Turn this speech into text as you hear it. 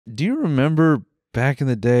Do you remember back in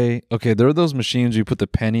the day? Okay, there were those machines you put the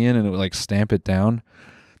penny in and it would like stamp it down.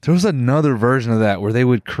 There was another version of that where they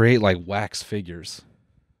would create like wax figures.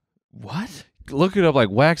 What? Look it up, like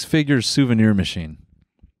wax figures souvenir machine.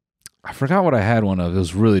 I forgot what I had one of. It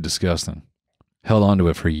was really disgusting. Held on to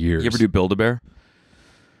it for years. You ever do Build-A-Bear?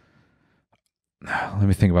 Let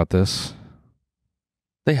me think about this.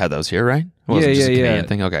 They had those here, right? It wasn't just a Canadian yeah.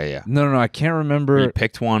 thing? Okay, yeah. No, I can't remember. Where you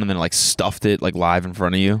picked one and then like stuffed it like live in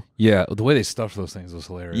front of you. Yeah, the way they stuffed those things was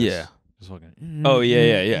hilarious. Yeah. Just fucking. Oh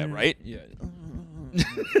yeah, right? Yeah.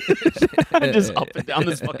 Just up and down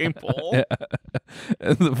this fucking pole. Yeah.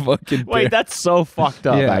 And the fucking bear. Wait, that's so fucked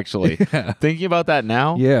up. Yeah. Actually, Yeah. thinking about that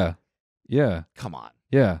now. Yeah. Come on.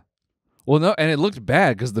 Yeah. Well, no, and it looked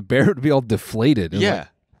bad because the bear would be all deflated. It was Yeah.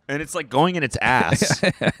 And it's like going in its ass.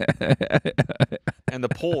 And the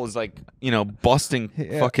pole is like, busting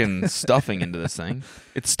fucking stuffing into this thing.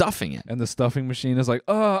 It's stuffing it. and the stuffing machine is like,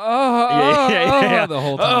 Yeah. the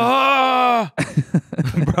whole time.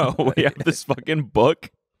 Bro, we have this fucking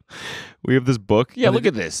book. We have this book. Yeah, look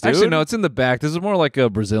at this, dude. Actually, no, it's in the back. This is more like a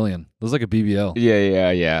Brazilian. This is like a BBL.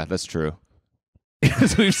 Yeah. That's true.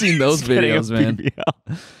 So we've seen those videos, man.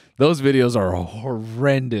 BBL. Those videos are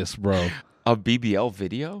horrendous, bro. A BBL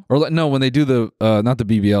video? Or no, when they do the not the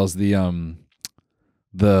BBLs,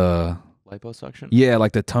 the Liposuction? yeah,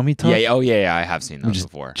 like the tummy tuck. Yeah, I have seen those Just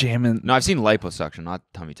before. jamming. No, I've seen liposuction, not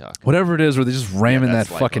tummy tuck. Whatever it is, where they just ramming that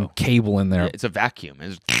that's fucking lipo. cable in there. Yeah, it's a vacuum.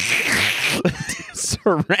 It's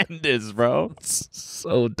horrendous, bro. It's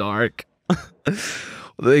so dark.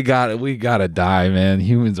 We gotta die, man.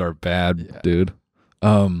 Humans are bad, dude.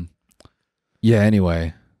 Yeah.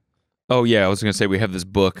 Anyway. Oh yeah, I was gonna say we have this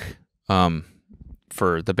book,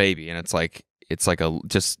 for the baby, and it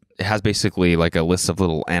has basically like a list of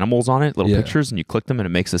little animals on it, little pictures, and you click them and it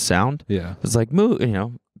makes a sound. Yeah. It's like moo,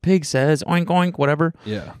 pig says oink oink, whatever.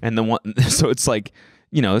 Yeah. And the one, so it's like,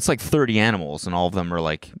 it's like 30 animals, and all of them are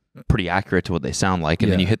like pretty accurate to what they sound like.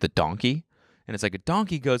 And then you hit the donkey, and it's like a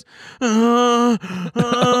donkey goes, Oh,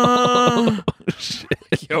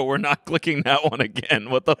 shit. Yo, we're not clicking that one again.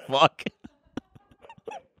 What the fuck?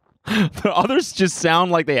 The others just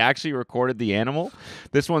sound like they actually recorded the animal.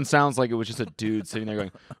 This one sounds like it was just a dude sitting there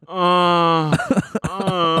going,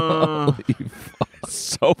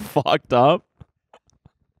 so fucked up.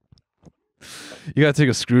 You gotta take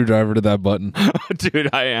a screwdriver to that button.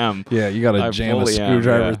 Dude, I am. Yeah, you gotta I jam a fully am,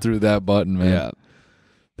 screwdriver yeah. through that button, man. Yeah.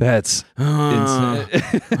 That's insane.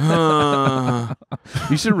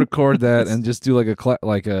 You should record that and just do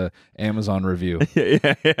like a Amazon review.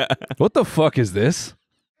 Yeah. What the fuck is this?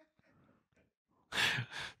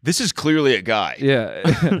 This is clearly a guy.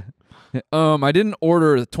 Yeah. I didn't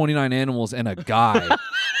order 29 animals and a guy.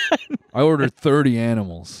 I ordered 30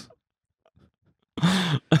 animals.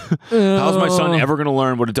 How's my son ever going to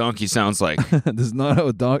learn what a donkey sounds like? This is not how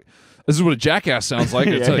a dog. This is what a jackass sounds like.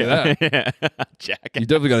 I'll tell you that. Yeah. Jackass. You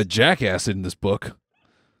definitely got a jackass in this book.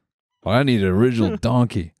 Well, I need an original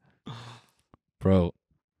donkey, bro.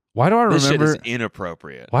 Why do I remember? This shit is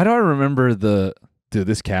inappropriate. Why do I remember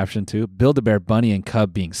this caption too? Build-A-Bear bunny and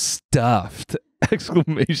cub being stuffed!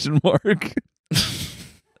 Exclamation mark.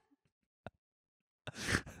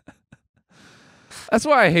 That's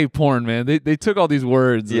why I hate porn, man. They took all these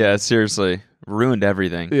words. Yeah, seriously. Ruined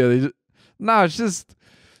everything. Yeah, it's just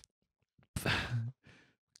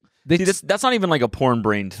See, that's not even like a porn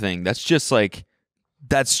brained thing. That's just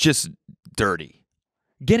dirty.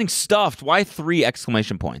 Getting stuffed. Why 3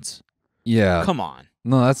 exclamation points? Yeah. Come on.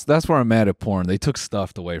 No, that's where I'm mad at porn. They took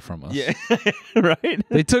stuffed away from us. Yeah. Right?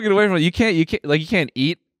 They took it away from us. You can't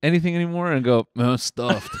eat anything anymore and go,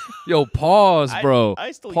 stuffed. Yo, pause, bro.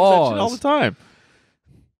 I still pause. use that shit all the time.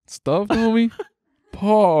 Stuffed, homie?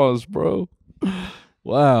 Pause, bro.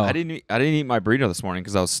 Wow. I didn't eat my burrito this morning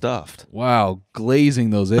because I was stuffed. Wow, glazing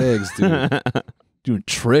those eggs, dude. Doing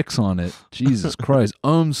tricks on it. Jesus Christ.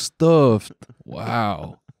 I'm stuffed.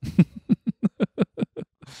 Wow.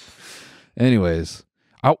 Anyways,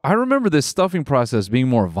 I remember this stuffing process being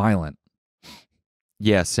more violent.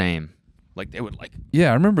 Yeah, same. Like they would like. Yeah,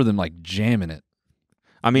 I remember them like jamming it.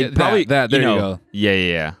 I mean, Yeah, probably that there you go.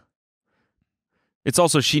 Yeah. It's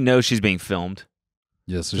also she knows she's being filmed.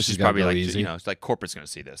 Yeah, so she's gotta probably go like, easy. it's like corporate's going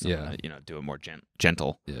to see this. I'm Yeah. gonna, do it more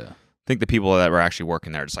gentle. Yeah. I think the people that were actually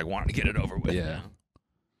working there just like wanted to get it over with. Yeah.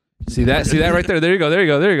 See that right there. There you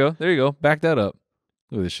go. Back that up.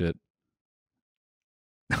 Look at this shit.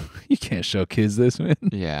 You can't show kids this, man.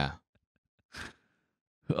 Yeah.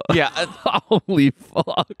 Yeah. Holy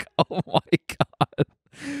fuck. Oh my god.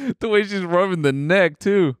 The way she's rubbing the neck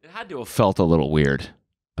too. It had to have felt a little weird.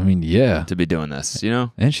 I mean, yeah. To be doing this, you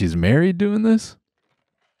know? And she's married doing this?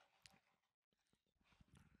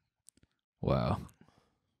 Wow.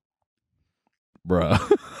 Bruh.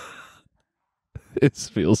 It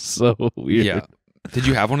feels so weird. Yeah. Did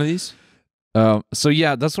you have one of these? So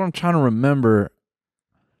yeah, that's what I'm trying to remember.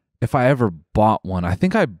 If I ever bought one, I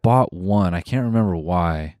think I bought one. I can't remember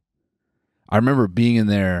why. I remember being in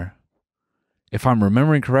there. If I'm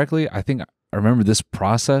remembering correctly, I think I remember this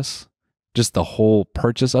process, just the whole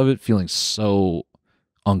purchase of it, feeling so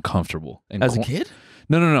uncomfortable. And As a kid?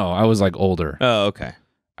 No. I was like older. Oh, okay.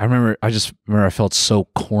 I just remember I felt so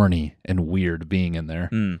corny and weird being in there.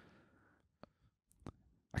 Mm.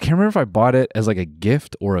 I can't remember if I bought it as like a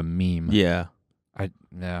gift or a meme. Yeah. I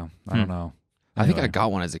don't know. I think I Anyway.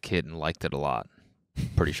 got one as a kid and liked it a lot.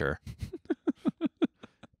 Pretty sure.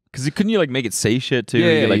 Because couldn't you like make it say shit too?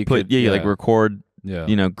 Yeah, you like you put could, you yeah. like record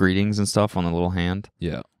Yeah. greetings and stuff on the little hand.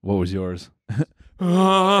 Yeah. What was yours?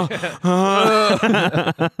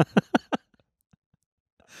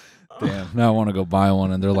 Damn. Now I want to go buy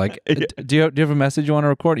one, and they're like, "Do you have a message you want to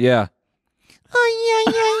record?" Yeah. Oh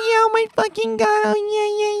yeah, oh my fucking god,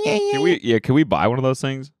 oh yeah. Can we buy one of those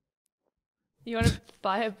things? You want to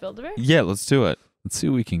buy a Build-A-Bear? Yeah, let's do it. Let's see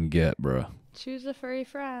what we can get, bro. Choose a furry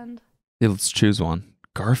friend. Yeah, let's choose one.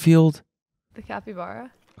 Garfield? The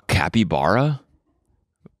capybara. Capybara?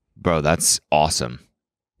 Bro, that's awesome.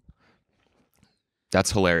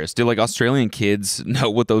 That's hilarious. Do like Australian kids know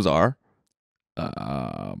what those are?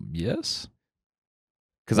 Yes.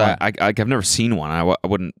 Because Why? I've never seen one. I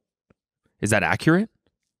wouldn't. Is that accurate?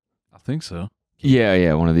 I think so.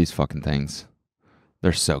 Yeah. One of these fucking things.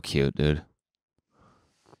 They're so cute, dude.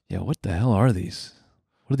 Yeah. What the hell are these?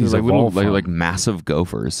 What are These these like little evolved from? like massive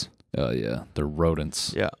gophers. Oh yeah, they're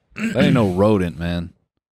rodents. Yeah. That ain't no rodent, man.